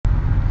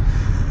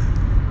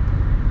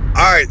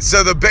right,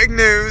 so the big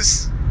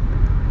news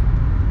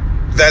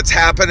that's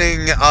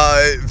happening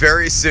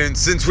very soon,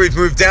 since we've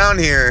moved down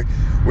here,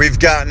 we've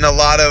gotten a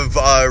lot of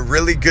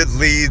really good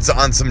leads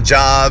on some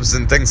jobs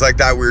and things like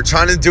that. We were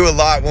trying to do a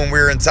lot when we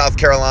were in South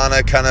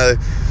Carolina, kind of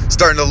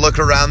starting to look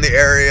around the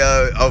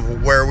area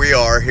of where we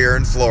are here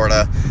in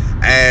Florida.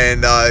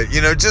 And,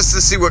 just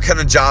to see what kind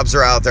of jobs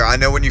are out there. I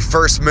know when you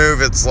first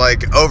move, it's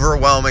like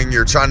overwhelming.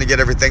 You're trying to get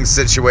everything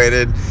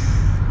situated.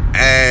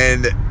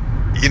 And,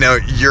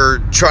 you're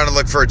trying to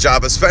look for a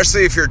job,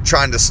 especially if you're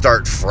trying to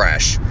start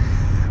fresh.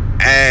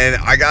 And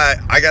I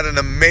got an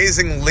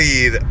amazing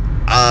lead.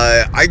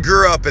 I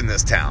grew up in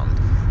this town,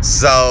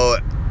 so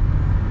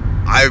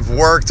I've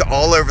worked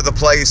all over the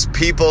place.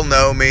 People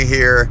know me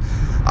here,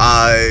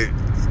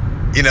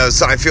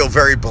 so I feel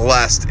very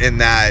blessed in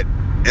that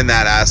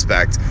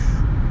aspect.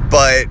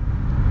 But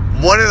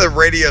one of the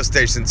radio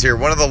stations here,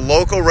 one of the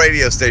local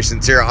radio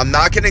stations here, I'm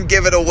not going to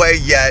give it away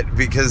yet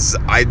because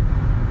I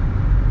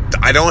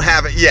don't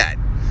have it yet.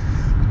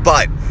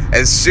 But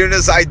as soon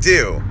as I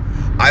do,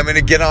 I'm going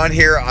to get on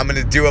here, I'm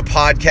going to do a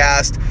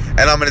podcast,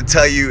 and I'm going to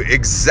tell you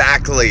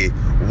exactly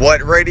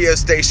what radio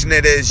station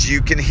it is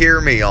you can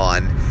hear me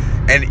on.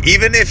 And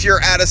even if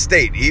you're out of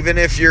state, even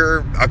if you're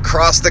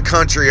across the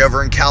country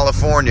over in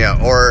California,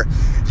 or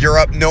you're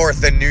up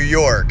north in New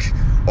York,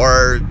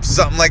 or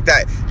something like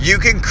that, you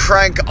can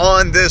crank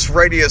on this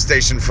radio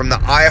station from the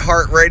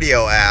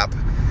iHeartRadio app.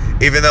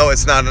 Even though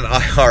it's not an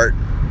iHeart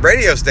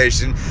radio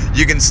station,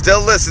 you can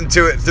still listen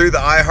to it through the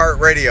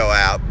iHeartRadio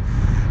app.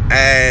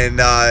 And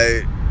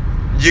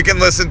you can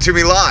listen to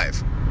me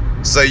live.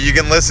 So you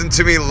can listen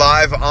to me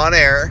live on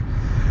air.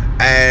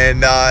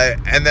 And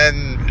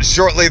then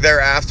shortly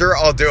thereafter,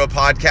 I'll do a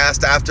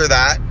podcast after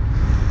that.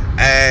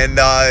 And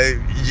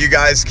you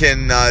guys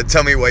can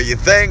tell me what you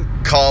think.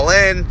 Call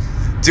in.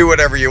 Do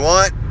whatever you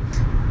want.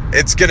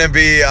 It's gonna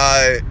be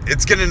an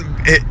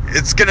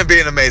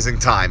amazing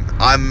time.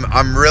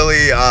 I'm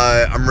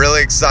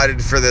really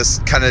excited for this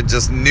kind of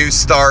just new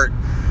start.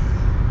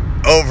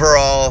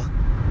 Overall,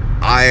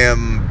 I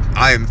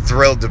am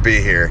thrilled to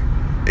be here.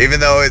 Even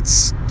though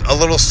it's a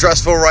little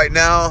stressful right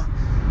now,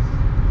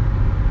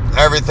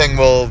 everything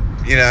will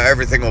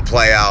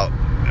play out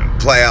in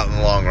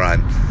the long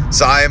run.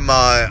 So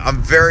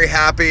I'm very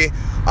happy.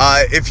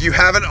 If you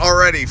haven't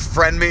already,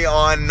 friend me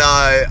on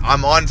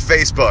I'm on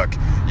Facebook.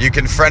 You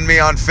can friend me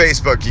on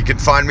Facebook. You can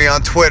find me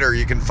on Twitter.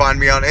 You can find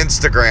me on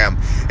Instagram.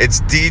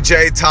 It's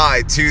DJ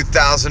Ty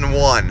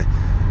 2001.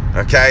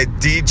 Okay,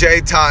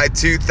 DJ Ty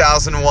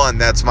 2001.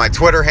 That's my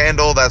Twitter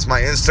handle. That's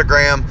my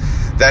Instagram.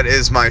 That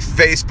is my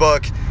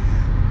Facebook.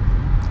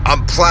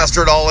 I'm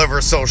plastered all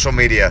over social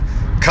media.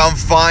 Come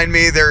find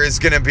me. There is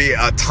going to be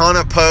a ton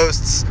of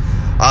posts.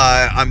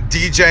 I'm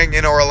DJing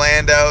in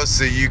Orlando,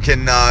 so you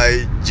can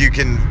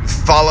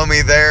follow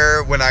me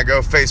there when I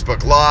go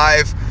Facebook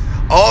Live.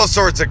 All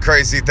sorts of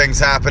crazy things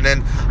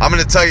happening. I'm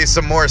going to tell you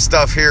some more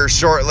stuff here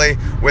shortly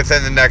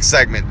within the next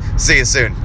segment. See you soon.